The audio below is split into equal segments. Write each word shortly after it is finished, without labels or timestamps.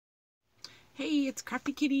Hey, it's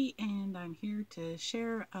Crafty Kitty, and I'm here to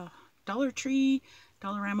share a Dollar Tree,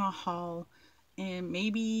 Dollarama haul, and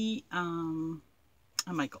maybe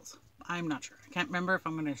a Michael's. I'm not sure. I can't remember if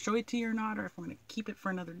I'm going to show it to you or not, or if I'm going to keep it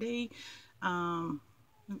for another day. Something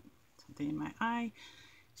in my eye.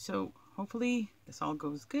 So hopefully this all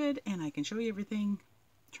goes good, and I can show you everything.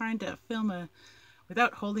 Trying to film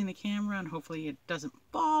without holding the camera, and hopefully it doesn't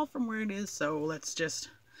fall from where it is. So let's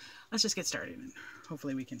just get started, and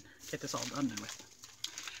hopefully we can get this all done with.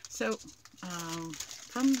 So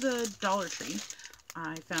from the Dollar Tree,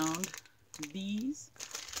 I found these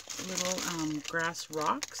little grass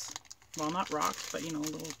rocks. Well, not rocks, but you know,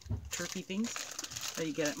 little turkey things that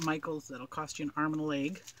you get at Michael's that'll cost you an arm and a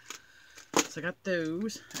leg. So I got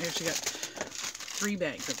those. I actually got 3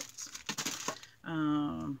 bags of those.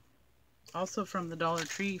 Also from the Dollar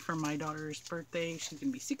Tree for my daughter's birthday. She's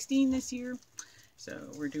going to be 16 this year. So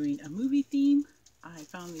we're doing a movie theme. I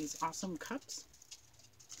found these awesome cups.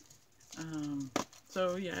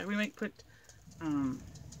 So yeah, we might put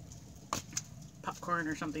popcorn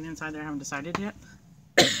or something inside there. I haven't decided yet.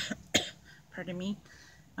 Pardon me.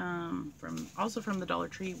 Also from the Dollar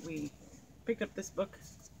Tree, we picked up this book.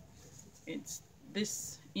 It's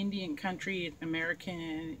This Indian Country,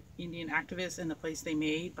 American Indian Activists and the Place They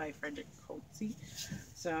Made by Frederick Holtze.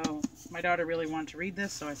 So my daughter really wanted to read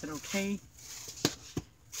this, so I said okay.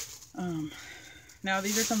 Now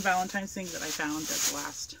these are some Valentine's things that I found at the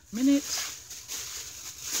last minute,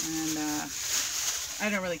 and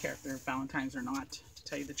I don't really care if they're Valentine's or not, to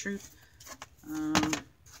tell you the truth.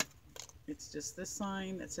 It's just this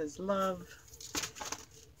sign that says love,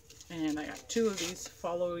 and I got 2 of these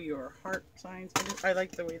follow your heart signs. I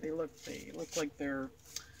like the way they look. They look like they're,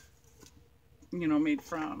 you know, made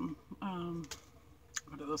from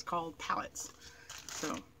what are those called, pallets.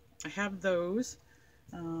 So I have those.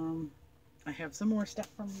 I have some more stuff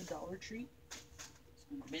from the Dollar Tree. Just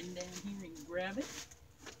gonna bend down here and grab it.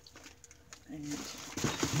 And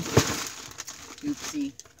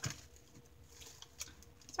oopsie.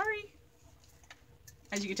 Sorry.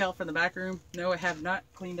 As you can tell from the back room, no, I have not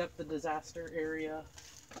cleaned up the disaster area.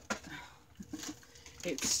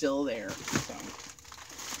 It's still there.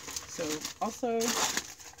 So also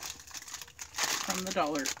from the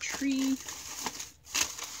Dollar Tree,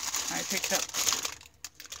 I picked up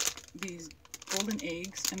these golden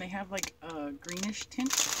eggs, and they have like a greenish tint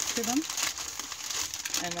to them.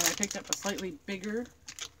 And then I picked up a slightly bigger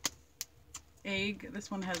egg. This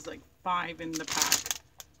one has like 5 in the pack,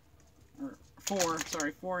 or 4,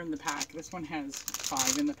 sorry, 4 in the pack. This one has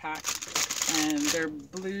 5 in the pack, and they're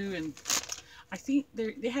blue, and I see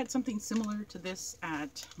they had something similar to this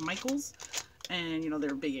at Michael's, and you know,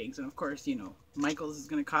 they're big eggs, and of course, you know, Michael's is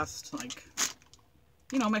going to cost, like,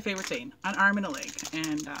 you know, my favorite saying, an arm and a leg,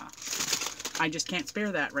 and I just can't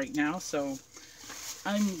spare that right now, so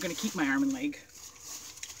I'm going to keep my arm and leg.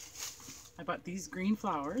 I bought these green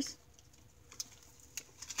flowers,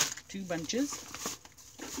 2 bunches.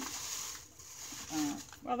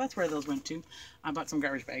 Well, that's where those went to. I bought some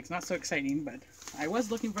garbage bags. Not so exciting, but I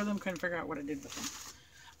was looking for them, couldn't figure out what I did with them.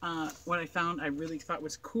 What I found I really thought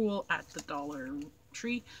was cool at the Dollar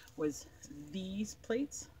Tree was these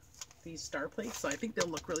plates, these star plates. So I think they'll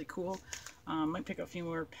look really cool. Might pick up a few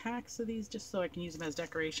more packs of these just so I can use them as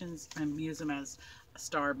decorations and use them as a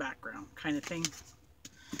star background kind of thing.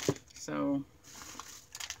 So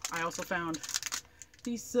I also found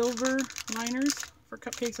these silver liners for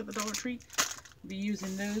cupcakes at the Dollar Tree. I'll be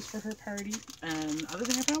using those for her party. And other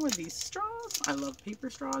thing I found was these straws. I love paper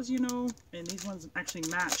straws, you know, and these ones actually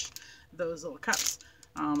match those little cups.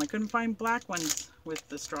 I couldn't find black ones with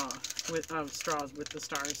the straws with the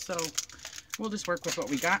stars, so we'll just work with what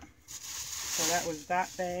we got. So that was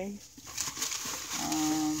that bag.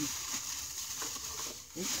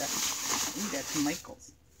 That's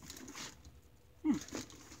Michael's.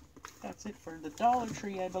 That's it for the Dollar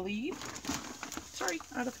Tree, I believe. Sorry,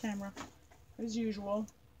 out of camera, as usual.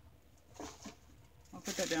 I'll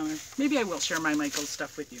put that down there. Maybe I will share my Michael's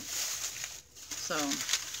stuff with you. So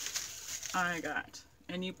I got,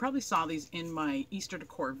 and you probably saw these in my Easter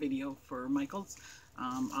decor video for Michael's.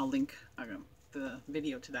 I'll link the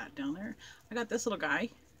video to that down there. I got this little guy.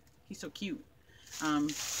 He's so cute.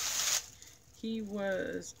 He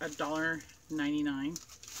was $1.99,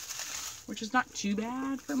 which is not too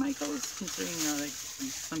bad for Michael's, considering like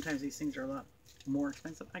sometimes these things are a lot more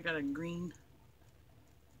expensive. I got a green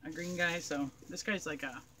guy. So this guy's like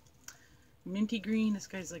a minty green. This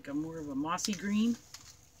guy's like a more of a mossy green.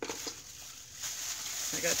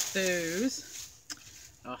 I got those.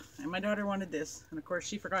 Oh, and my daughter wanted this, and of course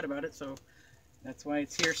she forgot about it, so that's why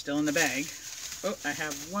it's here still in the bag. Oh, I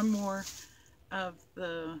have one more of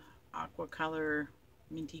the aqua color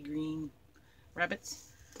minty green rabbits.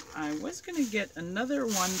 I was going to get another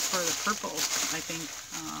one for the purple, I think,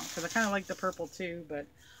 because I kind of like the purple too, but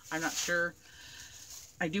I'm not sure.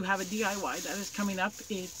 I do have a DIY that is coming up.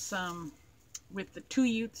 It's with the 2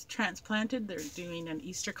 youths transplanted. They're doing an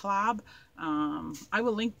Easter collab. I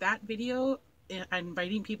will link that video,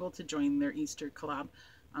 inviting people to join their Easter collab.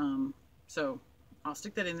 So I'll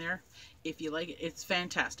stick that in there. If you like it, it's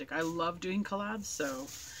fantastic. I love doing collabs, so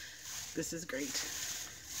this is great.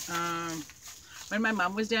 When my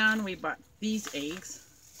mom was down, we bought these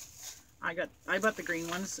eggs. I bought the green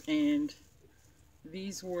ones, and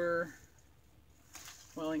these were,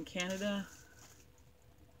 well, in Canada,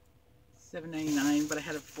 $7.99, but I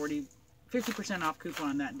had a 50% off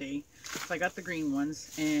coupon that day. So I got the green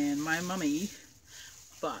ones, and my mommy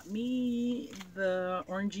bought me the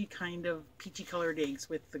orangey kind of peachy colored eggs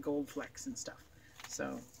with the gold flecks and stuff.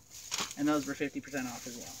 So, and those were 50% off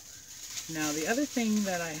as well. Now the other thing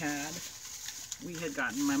that I had, we had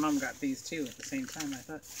gotten, my mom got these too at the same time. I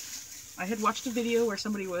thought, I had watched a video where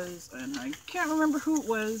somebody was, and I can't remember who it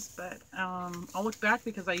was, but I'll look back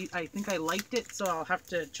because I think I liked it, so I'll have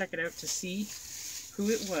to check it out to see who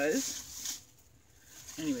it was.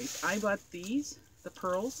 Anyways, I bought these, the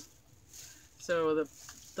pearls. So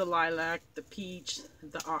the lilac, the peach,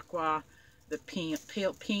 the aqua, the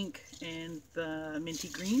pale pink, and the minty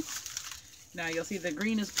green. Now you'll see the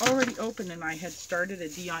green is already open, and I had started a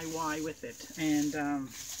DIY with it, and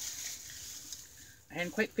I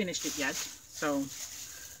hadn't quite finished it yet, so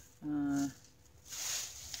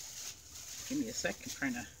give me a sec. I'm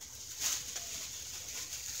trying to,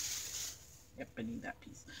 yep, I need that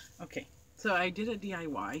piece. Okay, so I did a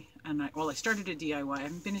DIY, and I started a DIY. I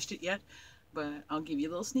haven't finished it yet, but I'll give you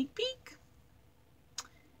a little sneak peek.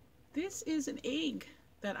 This is an egg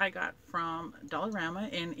that I got from Dollarama,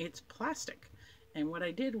 and it's plastic. And what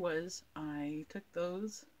I did was I took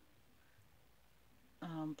those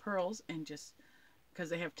pearls and just, because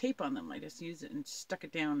they have tape on them, I just used it and stuck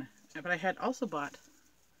it down. But I had also bought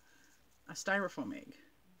a styrofoam egg,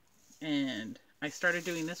 and I started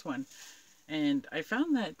doing this one, and I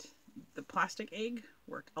found that the plastic egg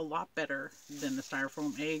worked a lot better than the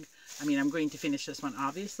styrofoam egg. I mean, I'm going to finish this one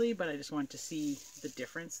obviously, but I just want to see the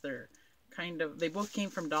difference. They're kind of, they both came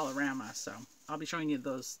from Dollarama, so I'll be showing you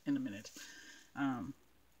those in a minute.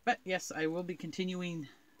 But yes, I will be continuing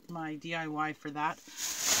my DIY for that.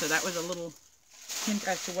 So that was a little hint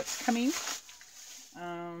as to what's coming.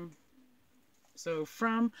 So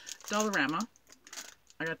from Dollarama,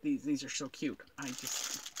 I got these. These are so cute.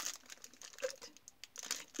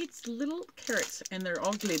 It's little carrots, and they're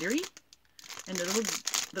all glittery, and the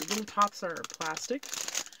little tops are plastic,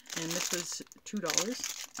 and this was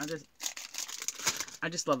 $2. I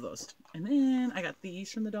just love those. And then I got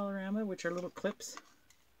these from the Dollarama, which are little clips.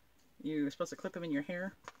 You're supposed to clip them in your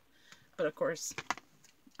hair, but of course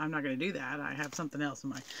I'm not going to do that. I have something else in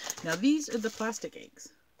mind. Now these are the plastic eggs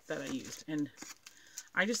that I used, and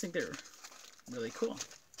I just think they're really cool.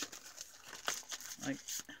 Like,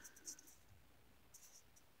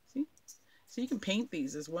 see? So you can paint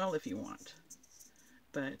these as well if you want,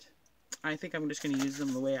 but I think I'm just going to use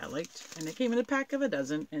them the way I liked. And they came in a pack of a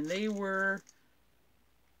dozen, and they were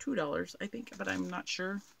 $2, I think, but I'm not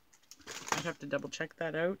sure. I'd have to double check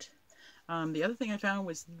that out. The other thing I found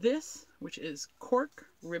was this, which is cork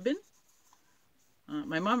ribbon.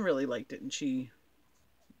 My mom really liked it, and she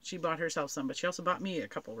bought herself some, but she also bought me a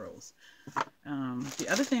couple rolls. The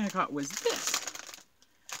other thing I got was this,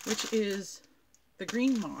 which is the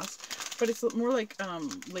green moss, but it's more like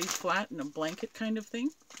laid flat in a blanket kind of thing.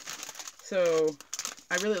 So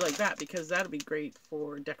I really like that, because that'll be great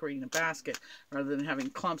for decorating a basket rather than having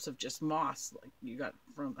clumps of just moss like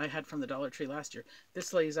I had from the Dollar Tree last year.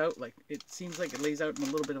 This lays out like, it seems like it lays out in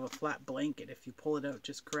a little bit of a flat blanket if you pull it out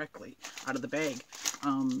just correctly out of the bag.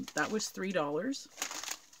 That was $3.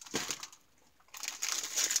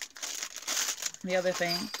 The other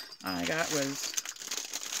thing I got was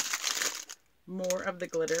more of the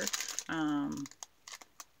glitter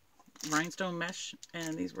rhinestone mesh,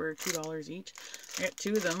 and these were $2 each. I got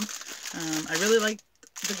 2 of them. I really liked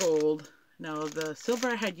the gold. Now the silver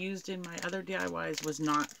I had used in my other DIYs was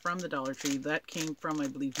not from the Dollar Tree. That came from, I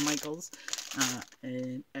believe, Michael's,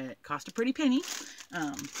 and it cost a pretty penny.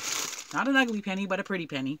 Not an ugly penny, but a pretty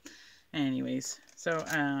penny. Anyways, so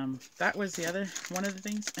that was one of the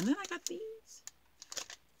things. And then I got these.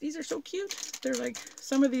 These are so cute. They're like,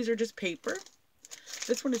 some of these are just paper.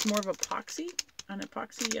 This one is more of an epoxy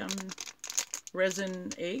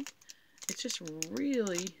resin egg. It's just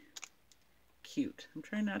really cute. I'm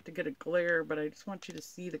trying not to get a glare, but I just want you to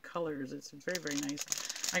see the colors. It's very, very nice.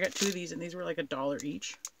 I got 2 of these, and these were like $1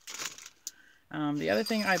 each. The other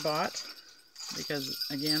thing I bought, because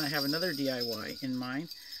again I have another DIY in mind,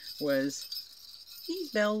 was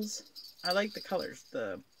these bells. I like the colors.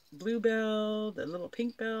 The blue bell, the little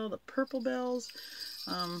pink bell, the purple bells.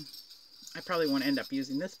 I probably won't end up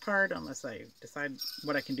using this part unless I decide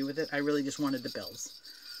what I can do with it. I really just wanted the bells.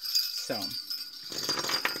 So,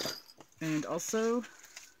 and also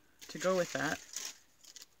to go with that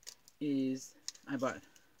is I bought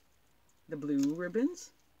the blue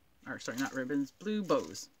ribbons, or sorry, not ribbons, blue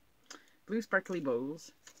bows, blue sparkly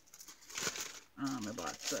bows. I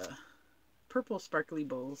bought the purple sparkly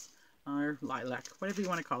bows, or lilac, whatever you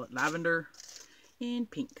want to call it, lavender and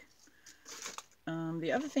pink.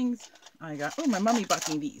 The other things I got, oh, my mommy bought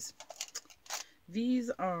me these. These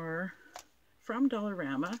are from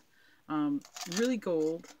Dollarama, really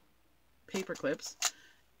gold paper clips,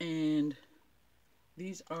 and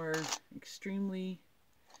these are extremely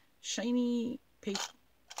shiny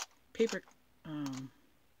paper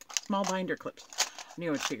small binder clips. I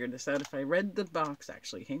knew I'd figure this out if I read the box,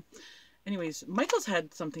 actually. Hey, anyways, Michael's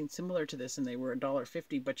had something similar to this, and they were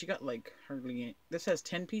 $1.50, but you got like hardly any. This has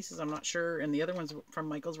 10 pieces, I'm not sure, and the other ones from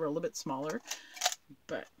Michael's were a little bit smaller.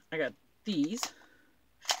 But I got these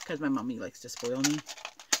because my mommy likes to spoil me,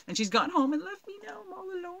 and she's gone home and left me now. I'm all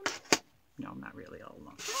alone. No, I'm not really all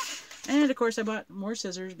alone. And of course, I bought more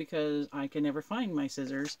scissors because I can never find my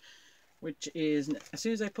scissors, which is, as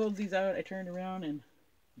soon as I pulled these out, I turned around and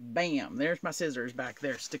bam, there's my scissors back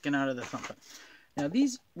there sticking out of the something. Now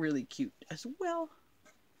these really cute as well.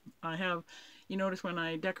 I have, you notice when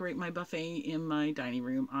I decorate my buffet in my dining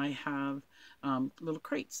room, I have little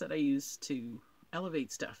crates that I use to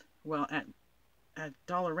elevate stuff. Well, at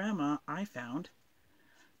Dollarama, I found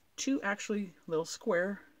two actually little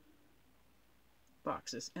square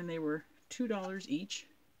boxes, and they were $2 each.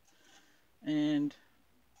 And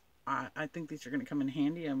I think these are going to come in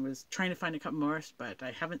handy. I was trying to find a couple more, but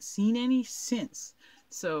I haven't seen any since.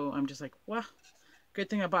 So I'm just like, well, good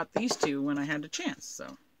thing I bought these two when I had a chance.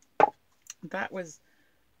 So that was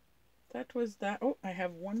that. Oh, I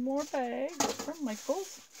have one more bag from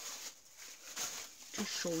Michael's to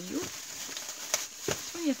show you.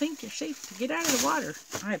 That's when you think you're safe to get out of the water,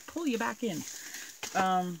 I pull you back in.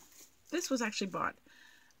 This was actually bought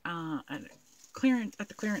at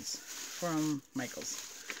the clearance from Michael's.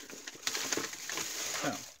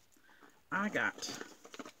 So I got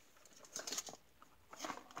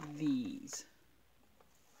these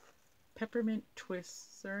peppermint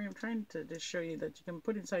twists. Sorry, I'm trying to just show you that you can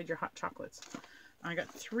put inside your hot chocolates. I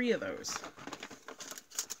got 3 of those,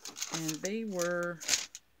 and they were,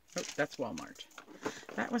 oh, that's Walmart.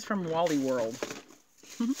 That was from Wally World.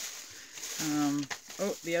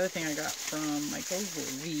 Oh, the other thing I got from Michael's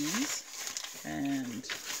were these, and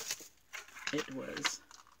it was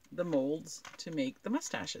the molds to make the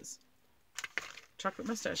mustaches, chocolate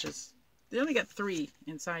mustaches. They only got 3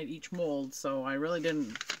 inside each mold, so I really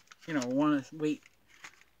didn't, want to wait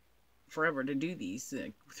forever to do these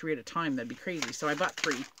 3 at a time. That'd be crazy. So I bought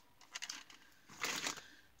 3.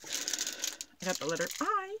 I got the letter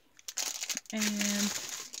I, and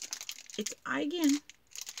it's I again.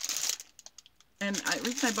 And the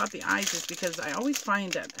reason I bought the eyes is because I always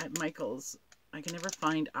find that at Michael's, I can never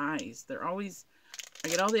find eyes. They're always, I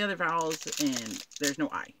get all the other vowels and there's no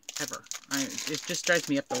I, ever. It just drives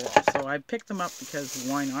me up the wall. So I picked them up because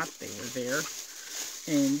why not? They were there.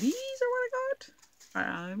 And these are what I got.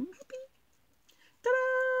 I'm happy.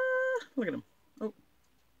 Ta-da! Look at them.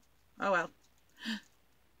 Oh well.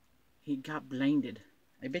 He got blinded.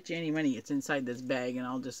 I bet you any money it's inside this bag, and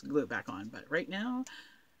I'll just glue it back on. But right now,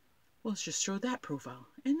 let's just show that profile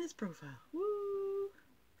and this profile. Woo!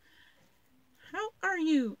 How are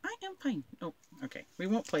you? I am fine. Oh, okay. We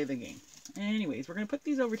won't play the game. Anyways, we're going to put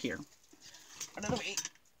these over here. Another way.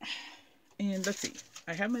 And let's see.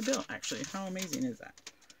 I have my bill, actually. How amazing is that?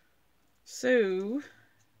 So,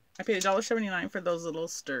 I paid $1.79 for those little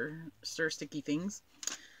stir sticky things.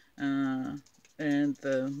 And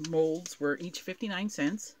the molds were each 59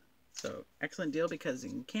 cents. So, excellent deal, because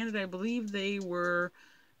in Canada, I believe they were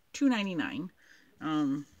 $2.99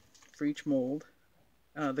 for each mold.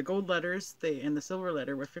 The gold letters and the silver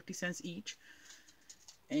letter were 50 cents each.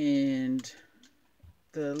 And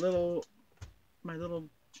my little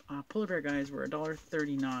polar bear guys were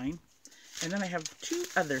 $1.39. And then I have 2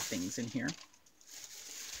 other things in here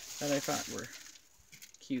that I thought were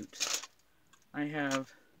cute. I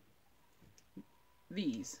have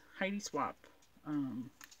these Heidi Swap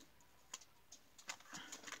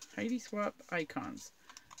icons.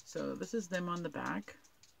 So this is them on the back.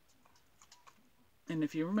 And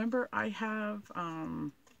if you remember, I have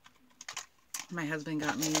my husband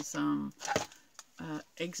got me some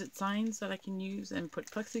exit signs that I can use and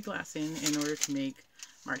put plexiglass in order to make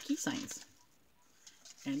marquee signs.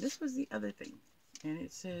 And this was the other thing. And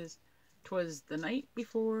it says, "'Twas the night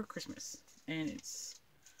before Christmas." And it's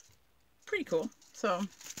pretty cool. So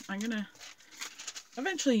I'm going to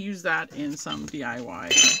eventually use that in some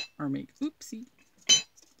DIY or make, oopsie,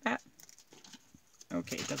 that.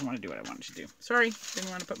 Okay, it doesn't want to do what I wanted to do. Sorry,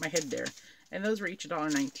 didn't want to put my head there. And those were each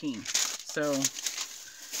 $1.19. So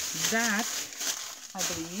that, I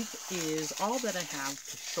believe, is all that I have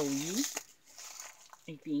to show you,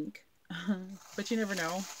 I think. But you never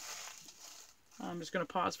know. I'm just going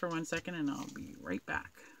to pause for 1 second and I'll be right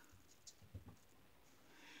back.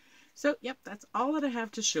 So, yep, that's all that I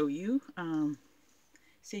have to show you.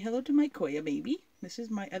 Say hello to my Koya baby. This is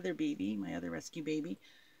my other baby, my other rescue baby.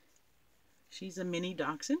 She's a mini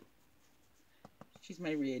dachshund. She's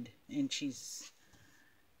my red, and she's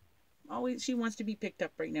always, she wants to be picked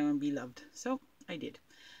up right now and be loved. So I did.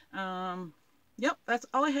 Yep, that's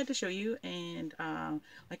all I had to show you. And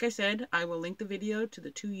like I said, I will link the video to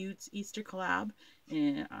the 2 Utes Easter collab.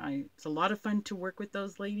 And it's a lot of fun to work with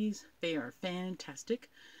those ladies. They are fantastic.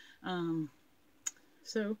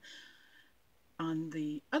 So on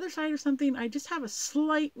the other side of something, I just have a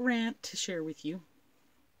slight rant to share with you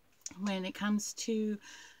when it comes to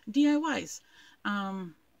DIYs.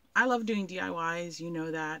 I love doing DIYs, you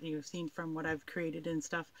know that, you've seen from what I've created and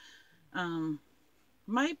stuff.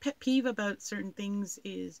 My pet peeve about certain things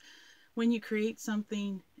is when you create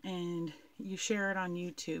something and you share it on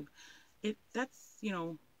YouTube. That's, you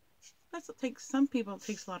know, that's what takes, some people, it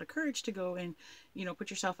takes a lot of courage to go and, you know, put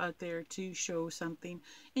yourself out there to show something.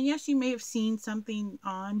 And yes, you may have seen something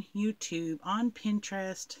on YouTube, on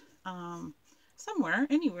Pinterest, somewhere,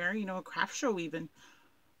 anywhere, you know, a craft show even,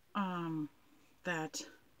 that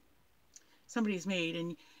somebody's made,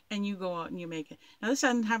 and you go out and you make it. Now this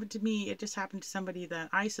hasn't happened to me, it just happened to somebody that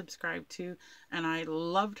I subscribed to, and I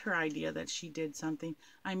loved her idea that she did something.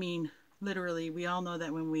 I mean, literally, we all know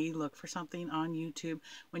that when we look for something on YouTube,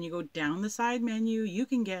 when you go down the side menu, you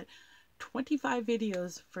can get 25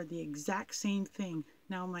 videos for the exact same thing.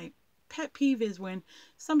 Now my pet peeve is when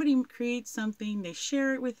somebody creates something, they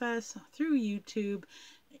share it with us through YouTube,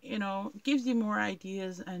 you know, gives you more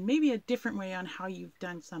ideas and maybe a different way on how you've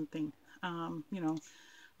done something. You know,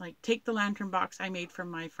 like take the lantern box I made for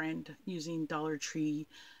my friend using Dollar Tree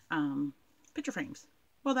picture frames.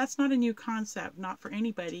 Well, that's not a new concept, not for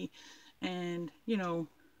anybody. And, you know,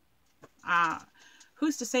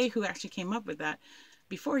 who's to say who actually came up with that?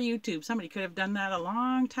 Before YouTube, somebody could have done that a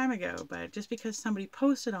long time ago, but just because somebody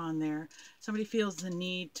posted on there, somebody feels the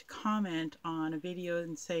need to comment on a video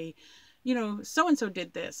and say, you know, so-and-so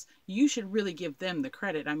did this. You should really give them the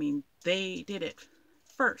credit. I mean, they did it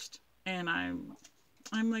first. And I'm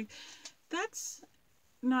like, that's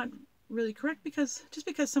not really correct, because just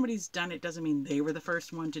because somebody's done it doesn't mean they were the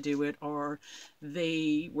first one to do it, or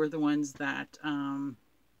they were the ones that,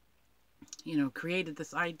 you know, created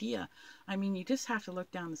this idea. I mean, you just have to look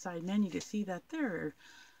down the side menu to see that there are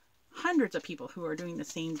hundreds of people who are doing the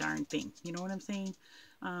same darn thing. You know what I'm saying?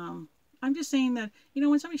 I'm just saying that, you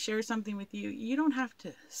know, when somebody shares something with you, you don't have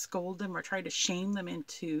to scold them or try to shame them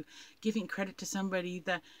into giving credit to somebody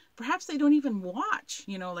that perhaps they don't even watch.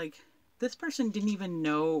 You know, like this person didn't even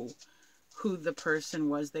know who the person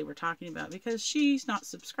was they were talking about because she's not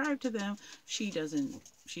subscribed to them. She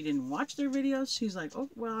didn't watch their videos. She's like, oh,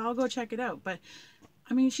 well, I'll go check it out. But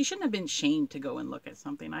I mean, she shouldn't have been shamed to go and look at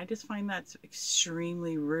something. I just find that's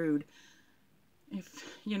extremely rude.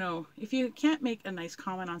 If, you know, if you can't make a nice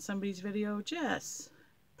comment on somebody's video, just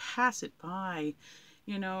pass it by.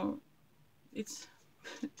 You know, it's,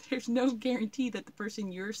 there's no guarantee that the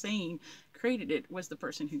person you're saying created it was the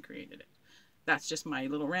person who created it. That's just my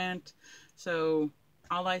little rant. So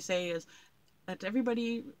all I say is let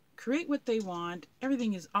everybody create what they want.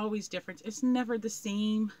 Everything is always different. It's never the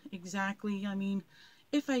same exactly. I mean,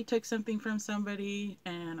 if I took something from somebody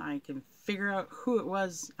and I can figure out who it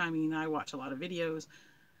was, I mean, I watch a lot of videos,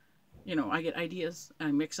 you know, I get ideas,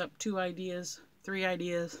 I mix up 2 ideas, 3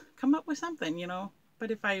 ideas, come up with something, you know.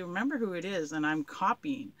 But if I remember who it is and I'm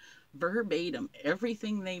copying verbatim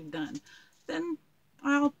everything they've done, then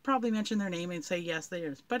I'll probably mention their name and say, yes,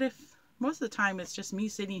 theirs. But if most of the time it's just me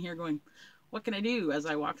sitting here going, what can I do, as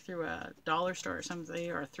I walk through a dollar store or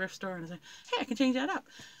something, or a thrift store, and I say, hey, I can change that up.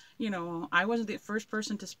 You know, I wasn't the first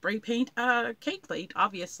person to spray paint a cake plate,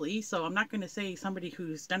 obviously, so I'm not going to say somebody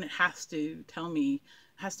who's done it has to tell me,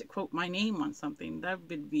 has to quote my name on something. That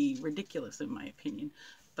would be ridiculous in my opinion.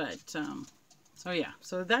 But, so yeah,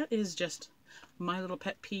 so that is just my little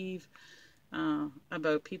pet peeve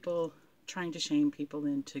about people trying to shame people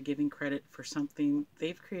into giving credit for something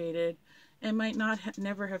they've created and might not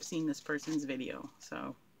never have seen this person's video.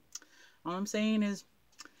 So all I'm saying is,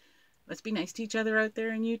 let's be nice to each other out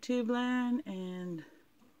there in YouTube land. And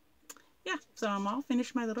yeah, so I'm all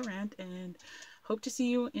finished my little rant, and hope to see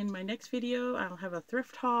you in my next video. I'll have a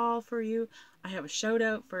thrift haul for you. I have a shout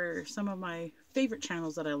out for some of my favorite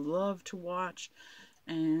channels that I love to watch,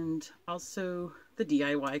 and also the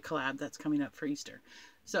DIY collab that's coming up for Easter.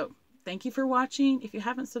 So thank you for watching. If you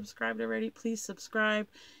haven't subscribed already, please subscribe.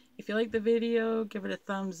 If you like the video, give it a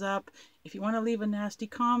thumbs up. If you want to leave a nasty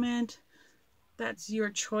comment, that's your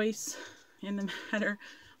choice in the matter.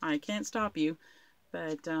 I can't stop you,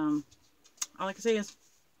 but all I can say is,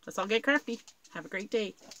 let's all get crafty. Have a great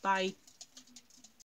day. Bye.